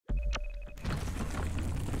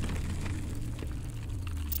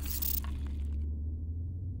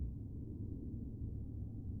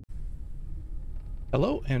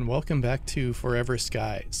Hello and welcome back to Forever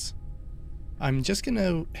Skies. I'm just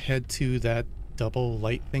gonna head to that double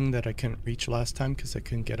light thing that I couldn't reach last time because I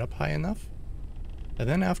couldn't get up high enough. And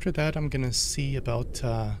then after that I'm gonna see about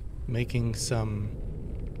making some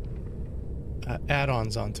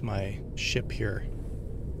add-ons onto my ship here.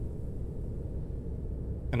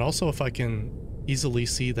 And also if I can easily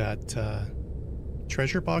see that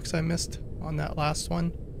treasure box I missed on that last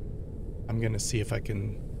one, I'm gonna see if I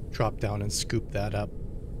can drop down and scoop that up.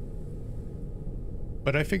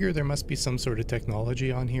 But I figure there must be some sort of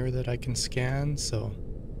technology on here that I can scan, so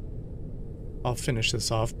I'll finish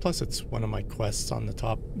this off. Plus it's one of my quests on the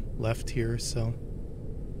top left here, so.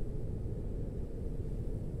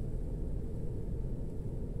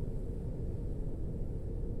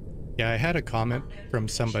 Yeah, I had a comment from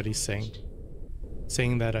somebody saying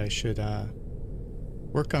that I should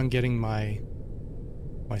work on getting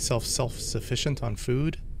myself self-sufficient on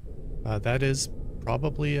food. That is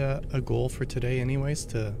probably a goal for today anyways,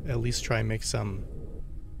 to at least try and make some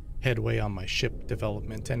headway on my ship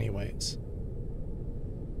development anyways.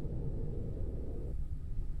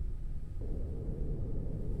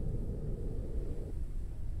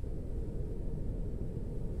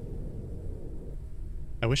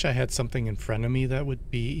 I wish I had something in front of me that would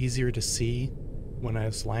be easier to see when I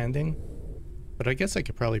was landing, but I guess I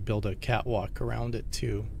could probably build a catwalk around it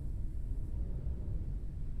too.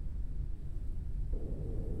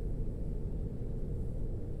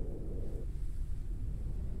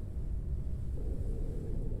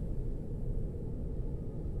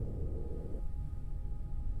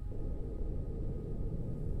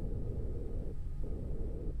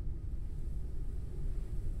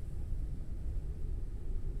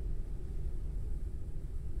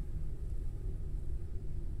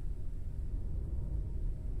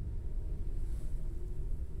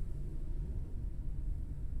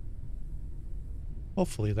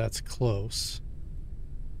 Hopefully that's close.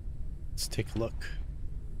 Let's take a look.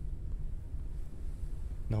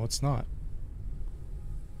 No, it's not.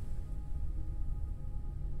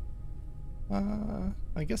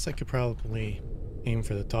 I guess I could probably aim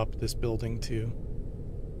for the top of this building too.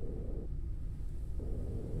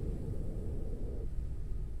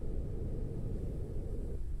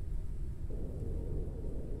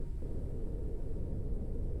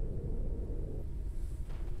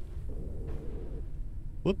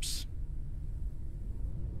 Whoops.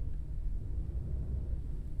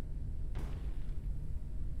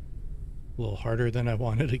 A little harder than I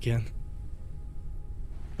wanted again.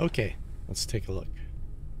 Okay, let's take a look.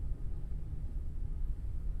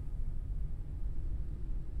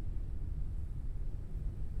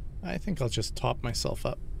 I think I'll just top myself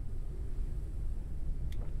up.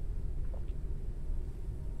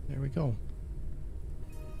 There we go.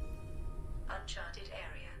 Uncharted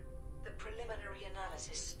area. The preliminary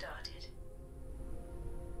analysis started.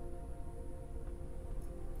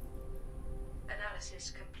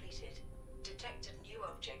 Analysis completed. Detected new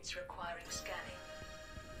objects requiring scanning.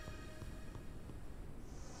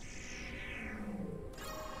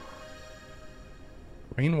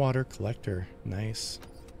 Rainwater collector. Nice.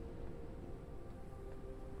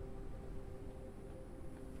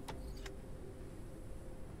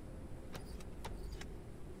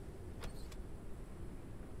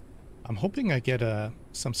 I'm hoping I get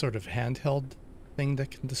some sort of handheld thing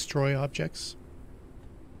that can destroy objects,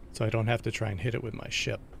 so I don't have to try and hit it with my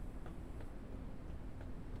ship.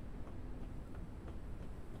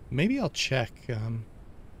 Maybe I'll check.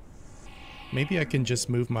 Maybe I can just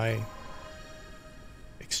move my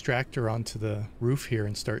extractor onto the roof here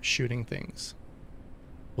and start shooting things.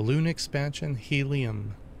 Balloon expansion,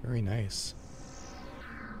 helium. Very nice.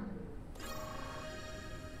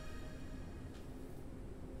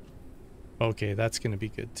 Okay, that's going to be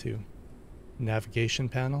good too. Navigation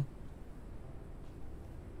panel.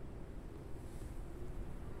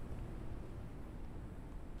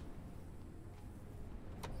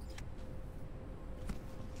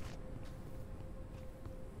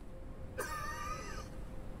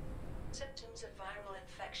 Symptoms of viral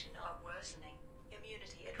infection are worsening.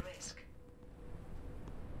 Immunity at risk.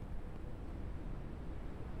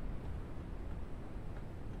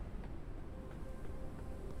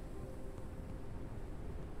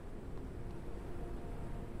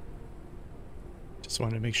 Just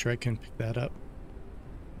wanted to make sure I can pick that up.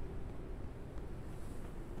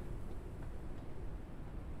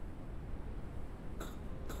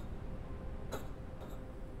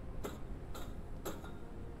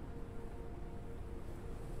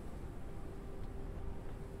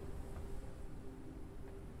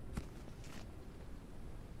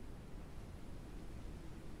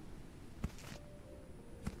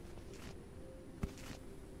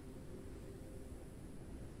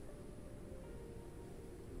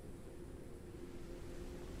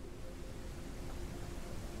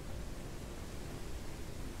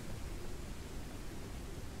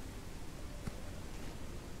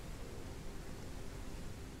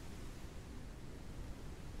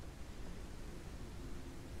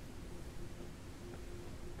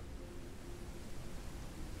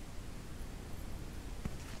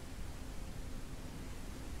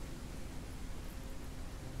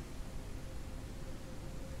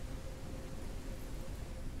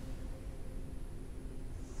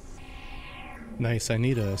 Nice, I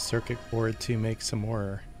need a circuit board to make some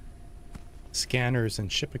more scanners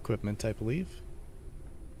and ship equipment, I believe.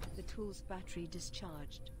 The tool's battery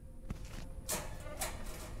discharged.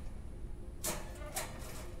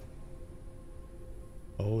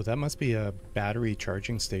 Oh, that must be a battery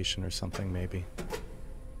charging station or something, maybe.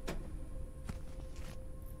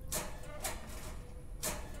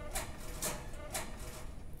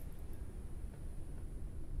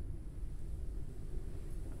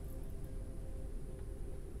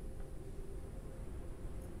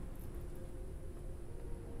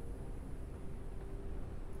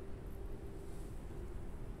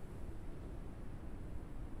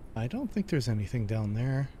 I don't think there's anything down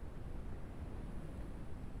there.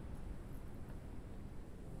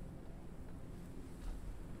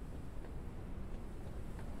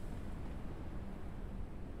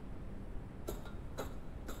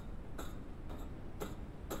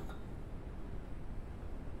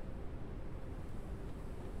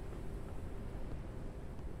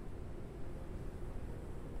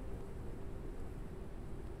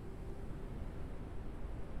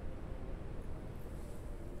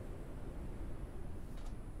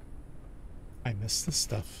 I missed this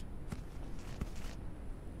stuff.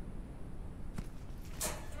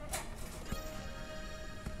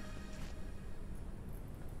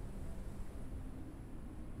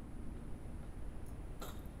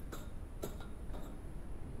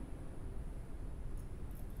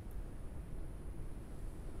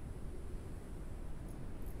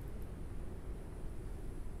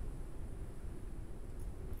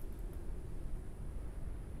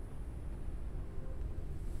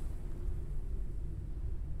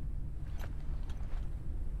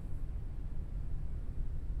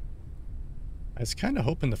 I was kind of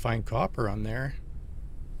hoping to find copper on there.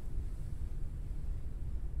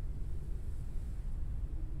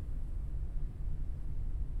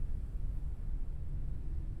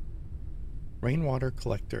 Rainwater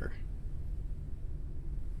collector.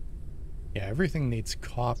 Yeah, everything needs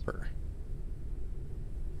copper.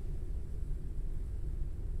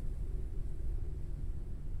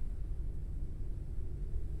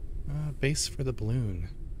 Base for the balloon.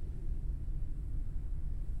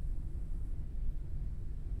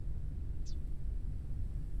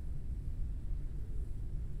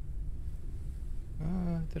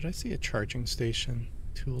 Did I see a charging station?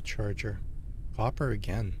 Tool charger. Copper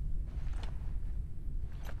again.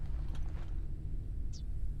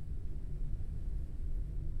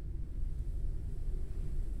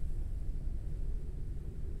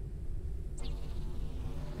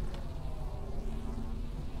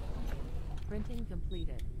 Printing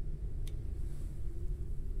completed.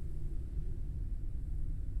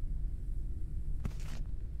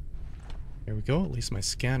 There we go. At least my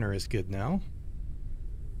scanner is good now.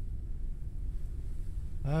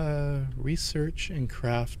 Research and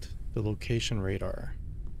craft the location radar.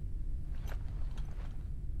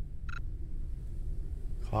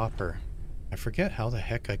 Copper. I forget how the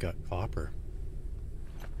heck I got copper.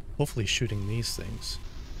 Hopefully shooting these things.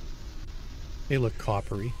 They look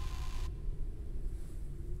coppery.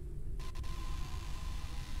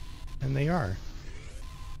 And they are.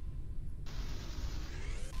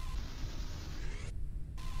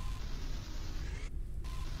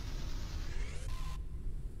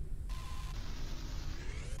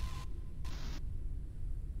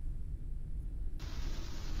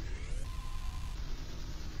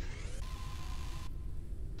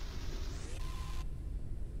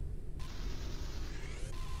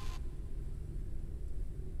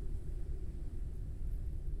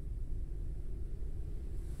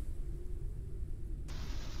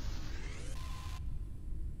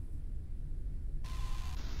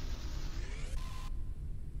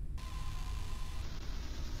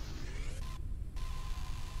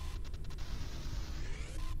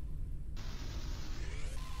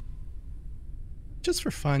 Just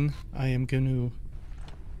for fun, I am going to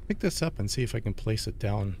pick this up and see if I can place it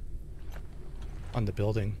down on the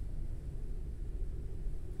building.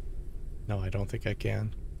 No, I don't think I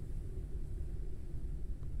can.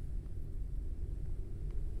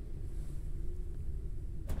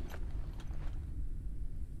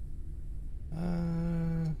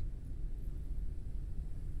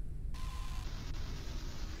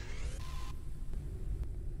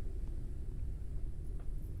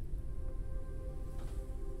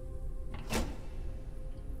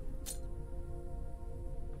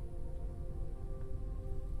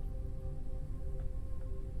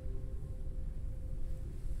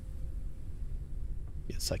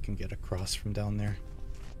 Yes, I can get across from down there.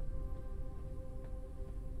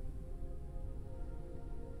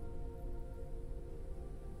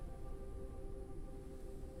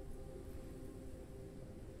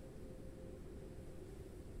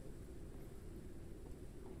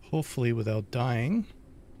 hopefully without dying.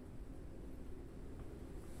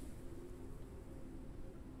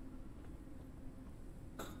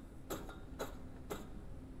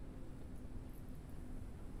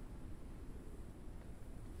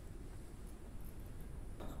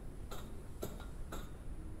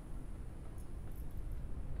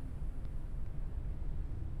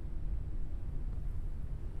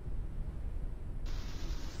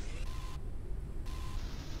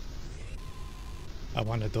 I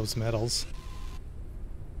wanted those medals.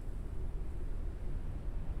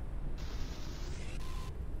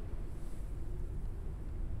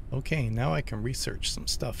 Okay, now I can research some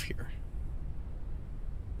stuff here.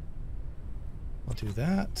 I'll do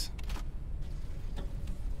that.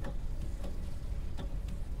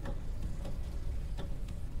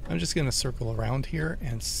 I'm just gonna circle around here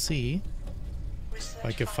and see if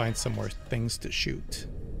I can find some more things to shoot.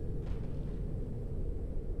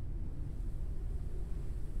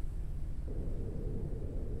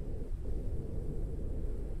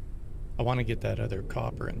 I want to get that other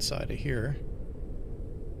copper inside of here.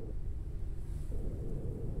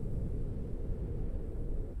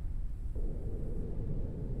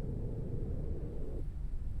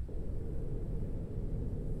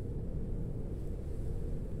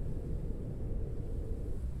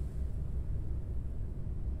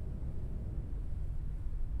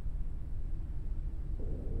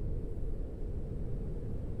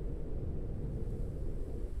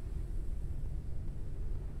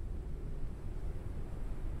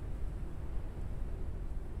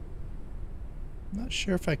 Not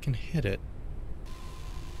sure if I can hit it.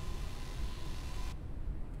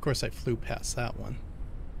 Of course, I flew past that one.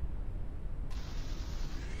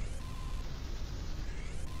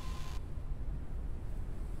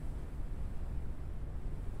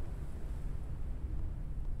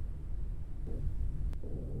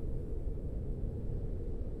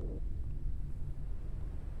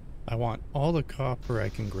 I want all the copper I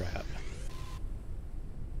can grab.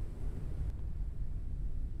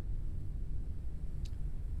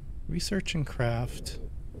 Research and craft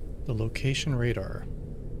the location radar.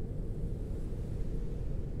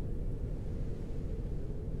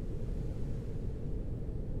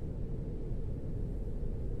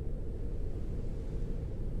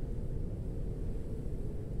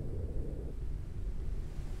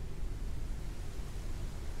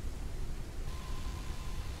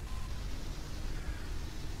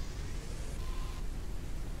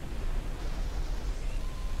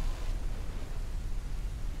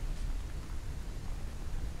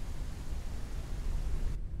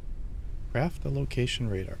 Craft the location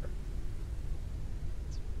radar.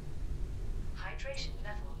 Hydration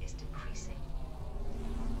level is decreasing.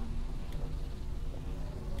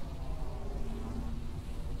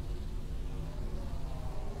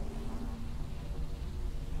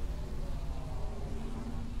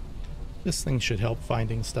 This thing should help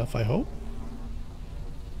finding stuff, I hope.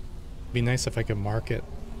 Be nice if I could mark it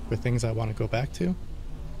for things I want to go back to.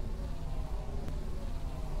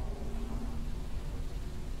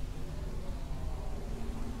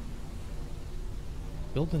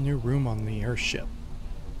 Build a new room on the airship.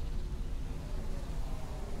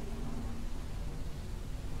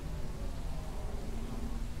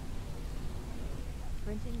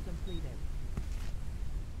 Printing completed.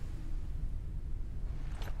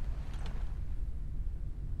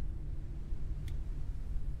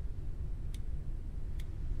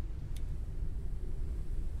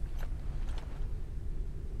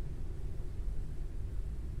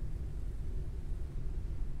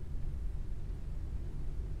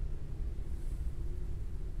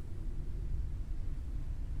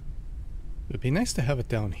 It'd be nice to have it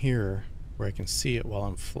down here where I can see it while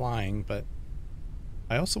I'm flying, but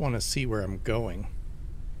I also want to see where I'm going.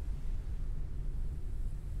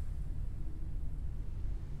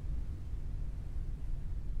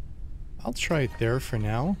 I'll try it there for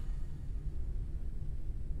now.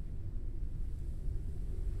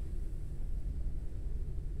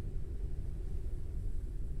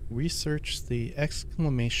 Research the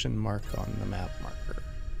exclamation mark on the map marker.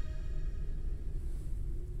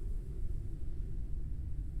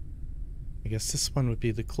 I guess this one would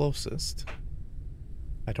be the closest.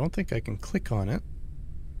 I don't think I can click on it.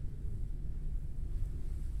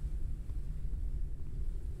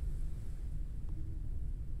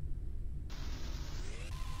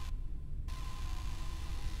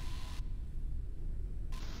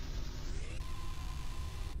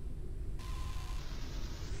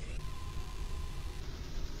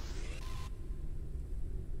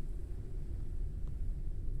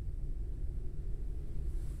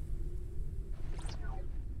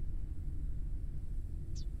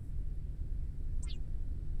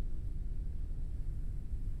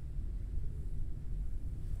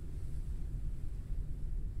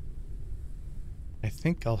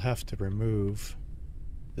 think I'll have to remove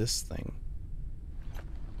this thing.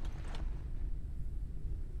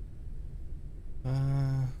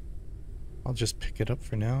 I'll just pick it up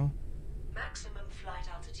for now. Maximum flight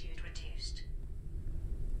altitude reduced.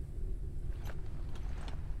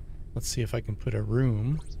 Let's see if I can put a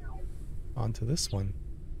room onto this one.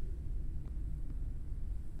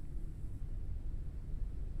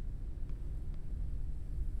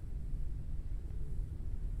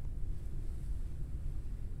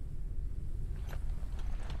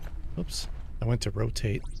 Oops, I went to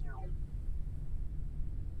rotate.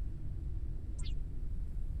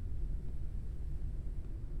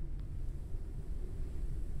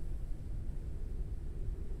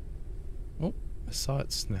 Oh, I saw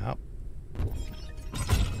it snap.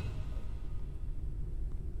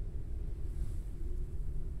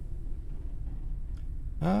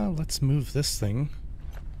 Let's move this thing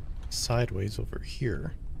sideways over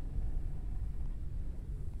here.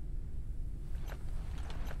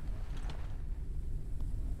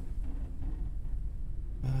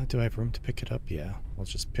 Do I have room to pick it up? Yeah, I'll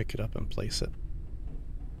just pick it up and place it.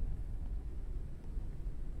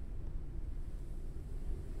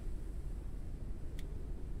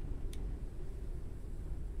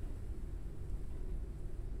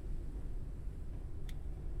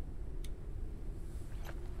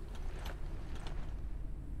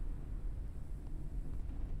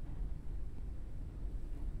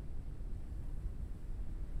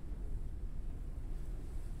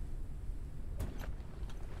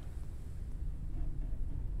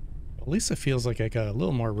 At least it feels like I got a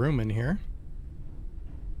little more room in here.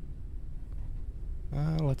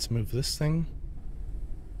 Let's move this thing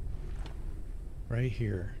right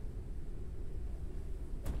here.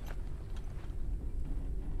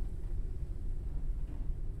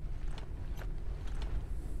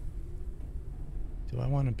 Do I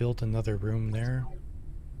want to build another room there?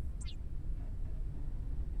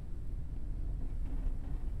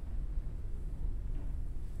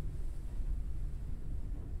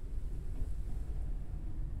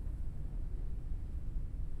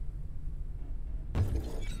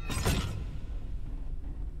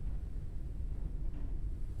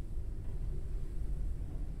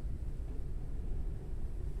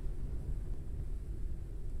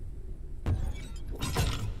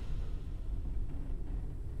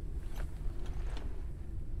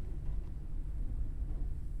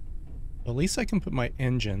 At least I can put my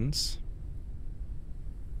engines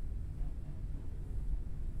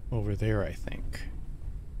over there, I think.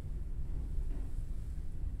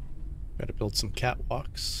 Gotta build some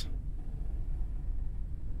catwalks.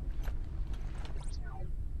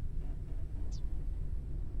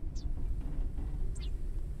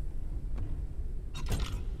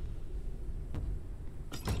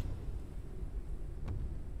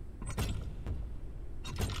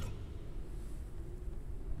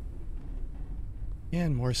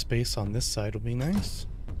 And more space on this side will be nice.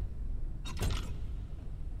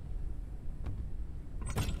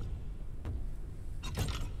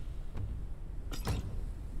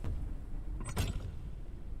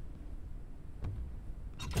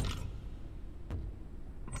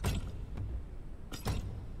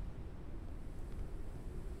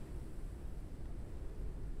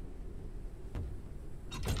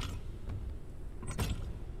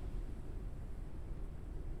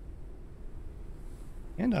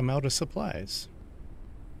 And I'm out of supplies.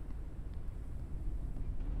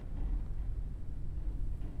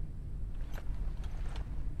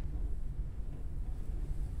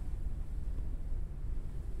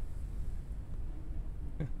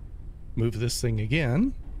 Move this thing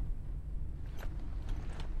again.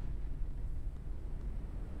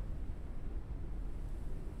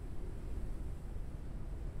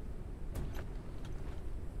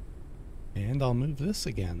 And I'll move this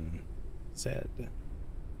again. Said.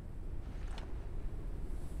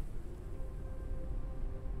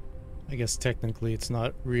 I guess technically it's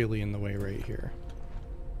not really in the way right here.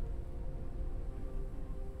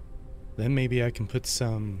 Then maybe I can put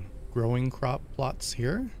some growing crop plots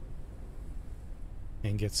here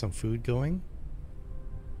and get some food going.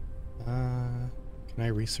 Can I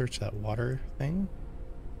research that water thing?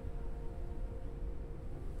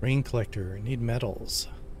 Rain collector, I need metals.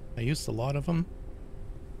 I used a lot of them.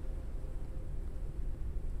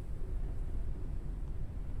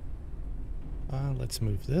 Let's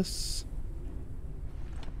move this.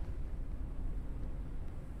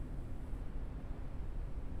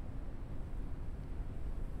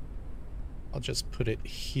 I'll just put it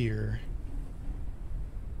here.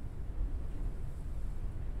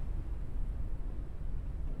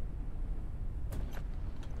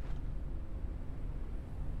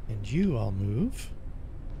 And you I'll move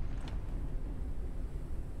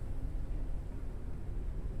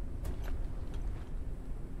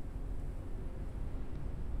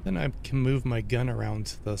Then I can move my gun around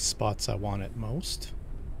to the spots I want it most.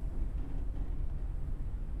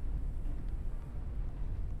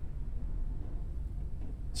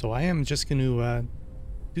 So I am just going to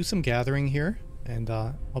do some gathering here, and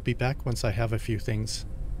I'll be back once I have a few things.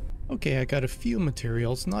 Okay, I got a few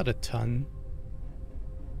materials, not a ton,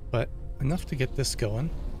 but enough to get this going.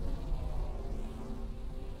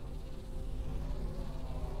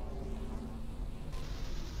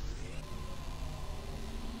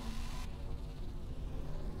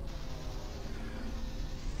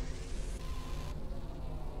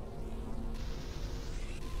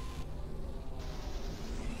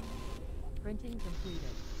 Printing completed.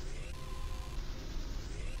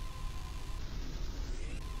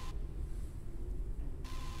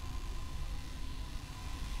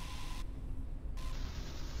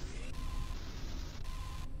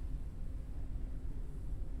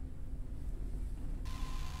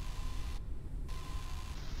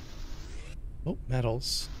 Oh,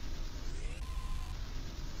 metals.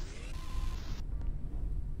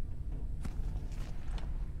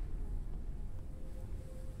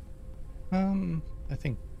 I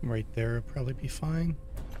think right there would probably be fine.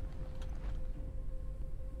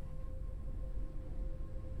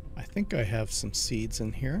 I think I have some seeds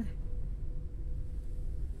in here.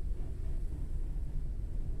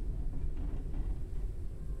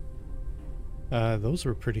 Those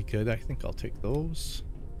were pretty good. I think I'll take those.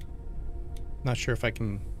 Not sure if I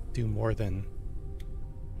can do more than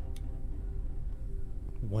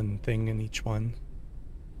one thing in each one.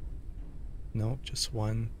 No, just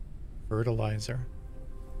one. Fertilizer.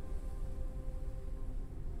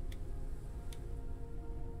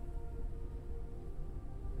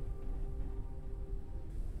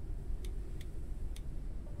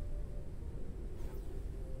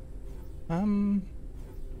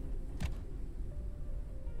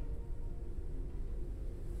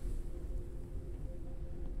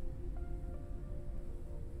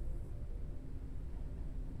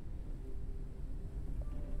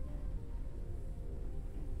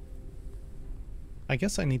 I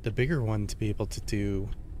guess I need the bigger one to be able to do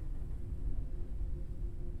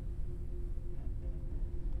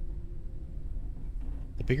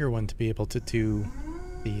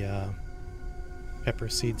the pepper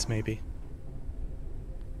seeds maybe.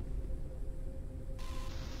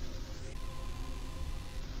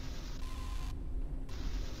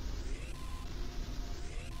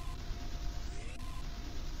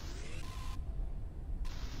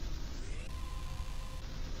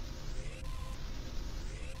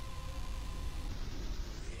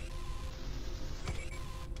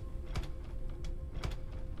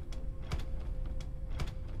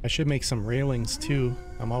 I should make some railings too.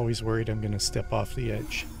 I'm always worried I'm going to step off the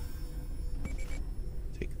edge.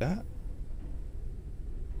 Take that.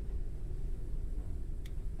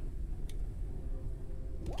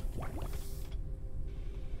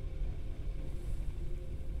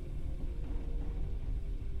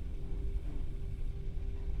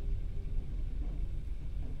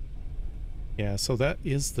 Yeah, so that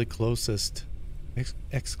is the closest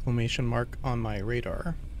exclamation mark on my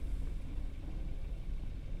radar.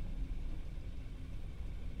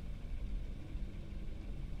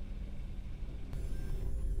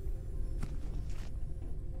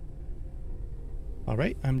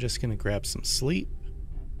 Alright, I'm just gonna grab some sleep.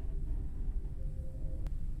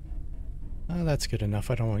 That's good enough.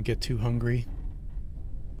 I don't want to get too hungry.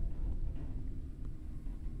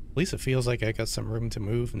 At least it feels like I got some room to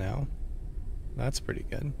move now. That's pretty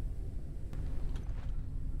good.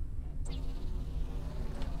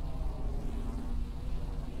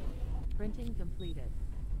 Printing completed.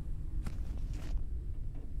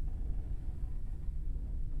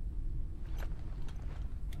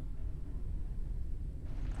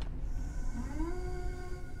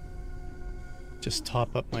 Just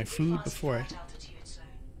top up my food before I... Altitude zone.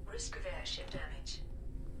 Risk of airship damage.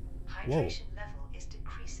 Whoa. Hydration level is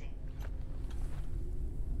decreasing.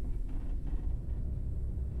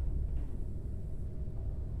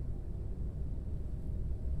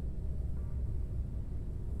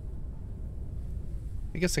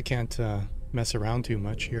 I guess I can't mess around too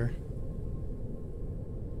much here.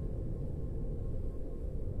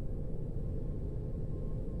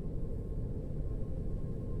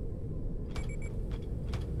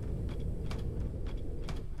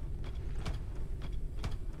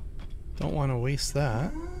 Don't want to waste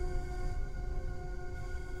that.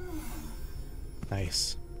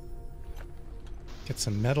 Nice. Get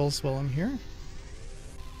some metals while I'm here.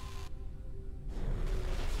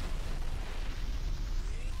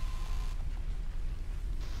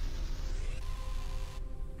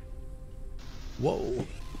 Whoa.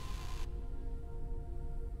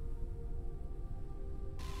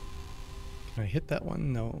 Can I hit that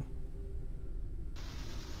one? No.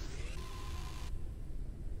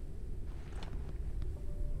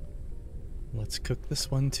 Let's cook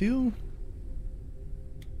this one too.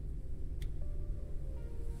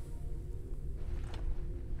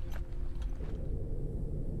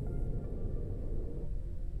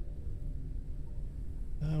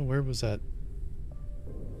 Where was that?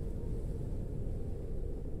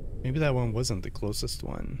 Maybe that one wasn't the closest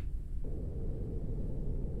one.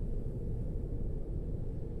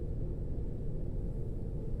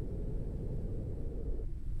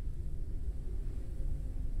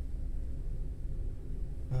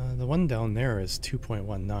 The one down there is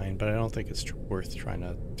 2.19, but I don't think it's worth trying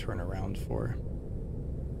to turn around for.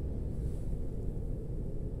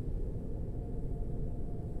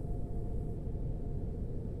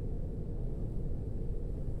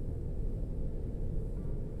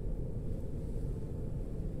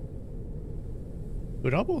 It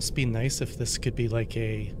would almost be nice if this could be like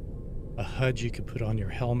a HUD you could put on your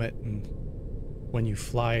helmet, and when you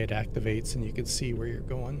fly it activates and you can see where you're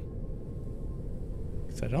going.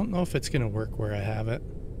 Because I don't know if it's going to work where I have it.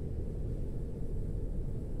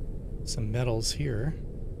 Some metals here.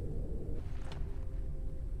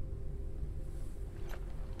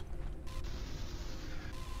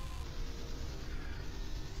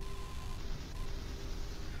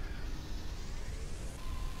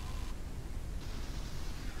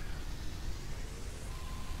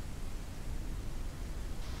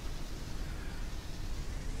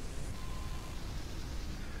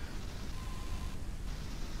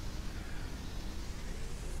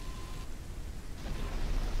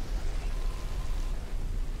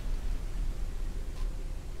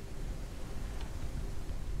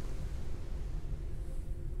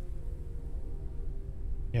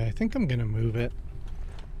 Yeah, I think I'm gonna move it.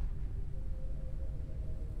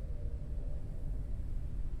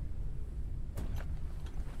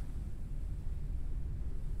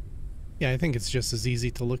 Yeah, I think it's just as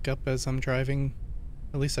easy to look up as I'm driving.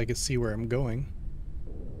 At least I can see where I'm going.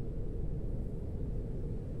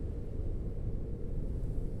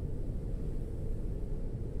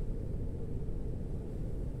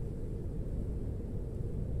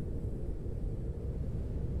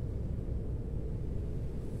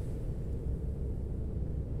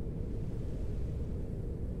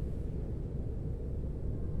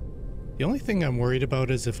 The only thing I'm worried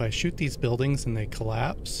about is if I shoot these buildings and they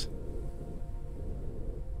collapse,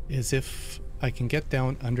 is if I can get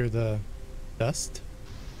down under the dust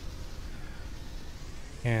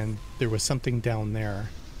and there was something down there,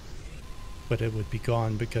 but it would be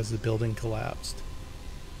gone because the building collapsed.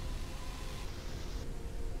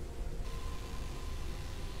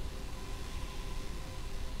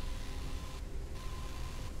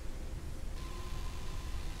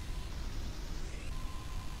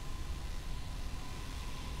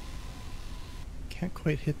 Can't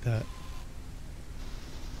quite hit that.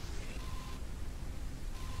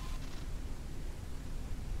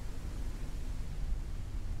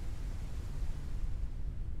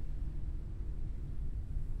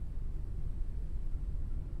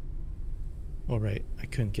 All right, I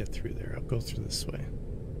couldn't get through there. I'll go through this way.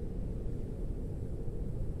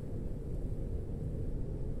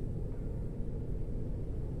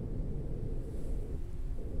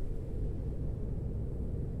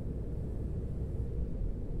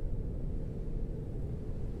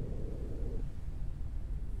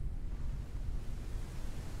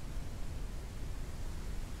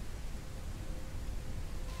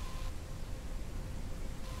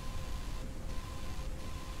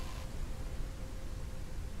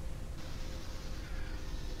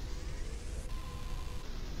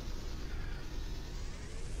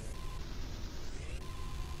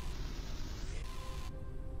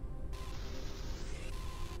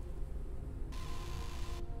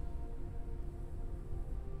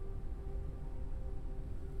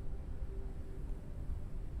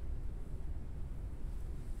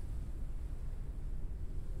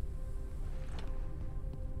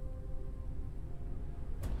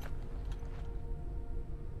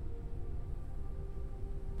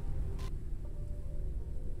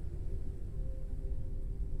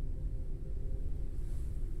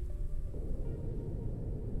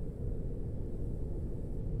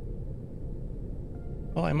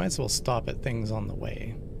 Well, I might as well stop at things on the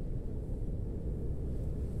way.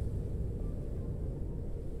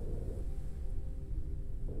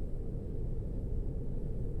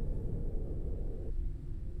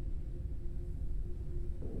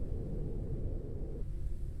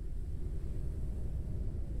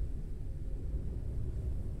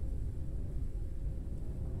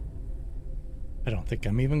 I don't think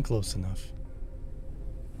I'm even close enough.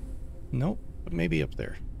 Nope, but maybe up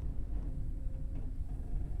there.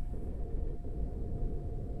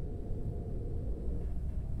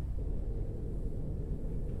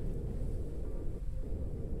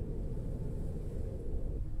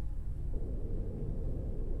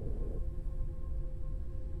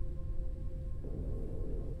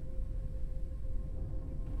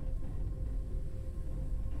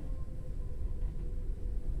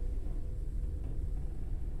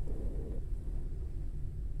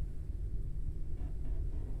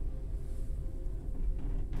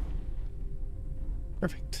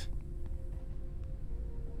 Perfect.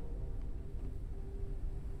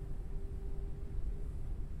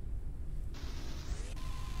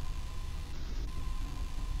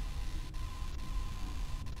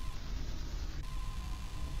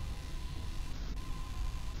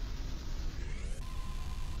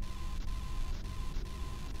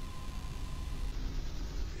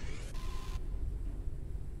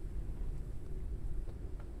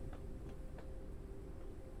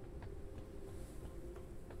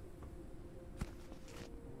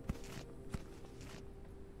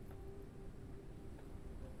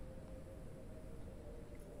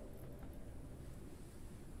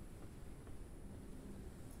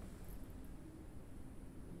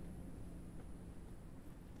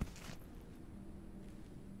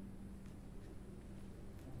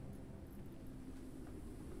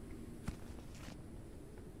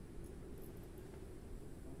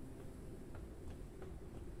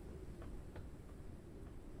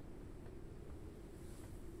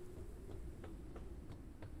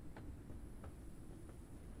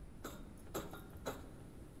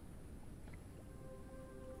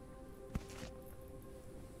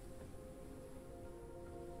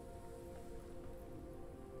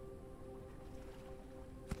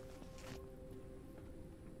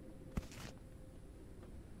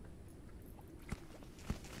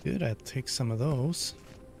 Good, I'll take some of those.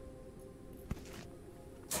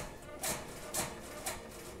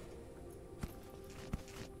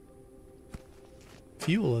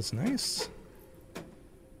 Fuel is nice.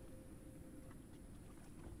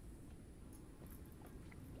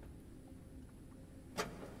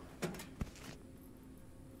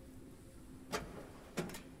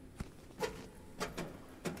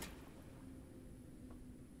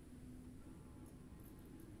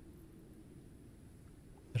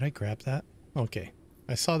 Did I grab that? Okay.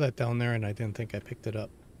 I saw that down there and I didn't think I picked it up.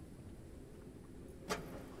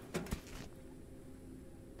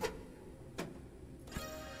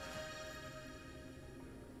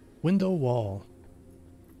 Window wall.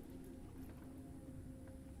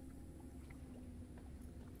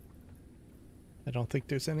 I don't think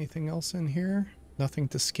there's anything else in here. Nothing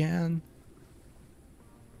to scan.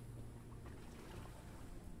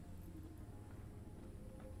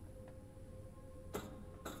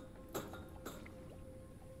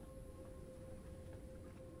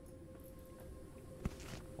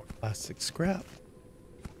 More plastic scrap.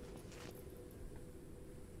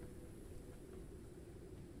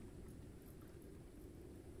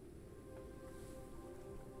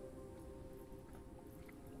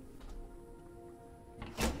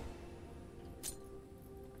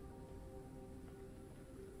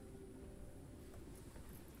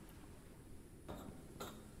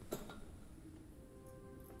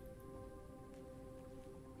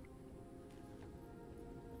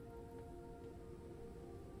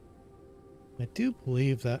 I do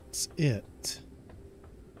believe that's it.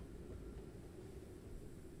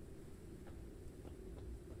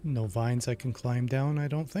 No vines I can climb down, I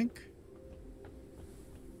don't think.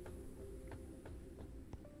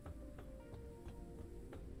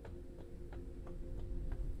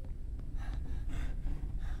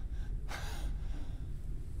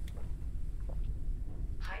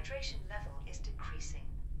 Hydration level is decreasing.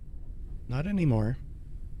 Not anymore.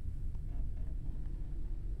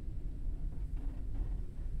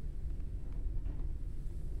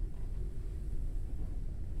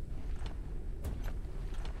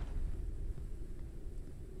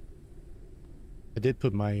 I did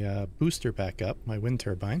put my booster back up, my wind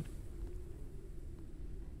turbine.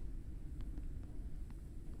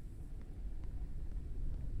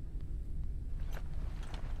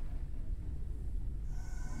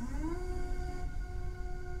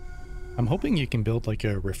 I'm hoping you can build like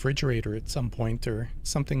a refrigerator at some point or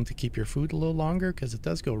something to keep your food a little longer, because it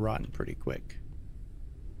does go rotten pretty quick.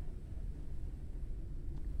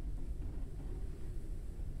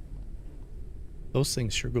 Those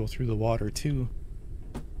things sure go through the water too.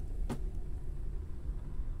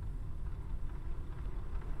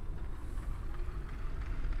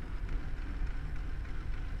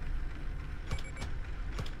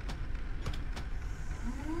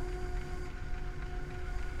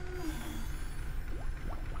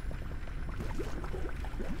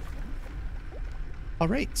 All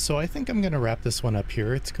right, so I think I'm going to wrap this one up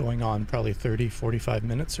here. It's going on probably 30, 45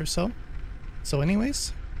 minutes or so. So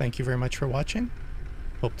anyways, thank you very much for watching.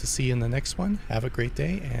 Hope to see you in the next one. Have a great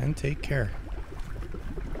day and take care.